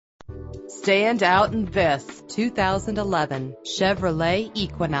Stand out in this 2011 Chevrolet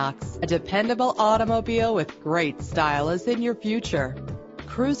Equinox. A dependable automobile with great style is in your future.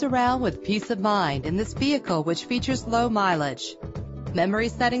 Cruise around with peace of mind in this vehicle, which features low mileage. Memory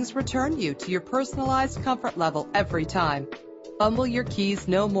settings return you to your personalized comfort level every time. Fumble your keys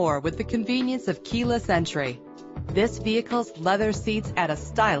no more with the convenience of keyless entry. This vehicle's leather seats add a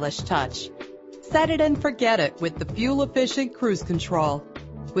stylish touch. Set it and forget it with the fuel-efficient cruise control.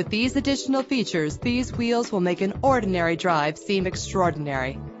 With these additional features, these wheels will make an ordinary drive seem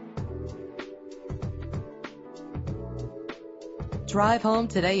extraordinary. Drive home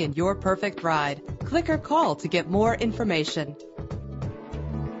today in your perfect ride. Click or call to get more information.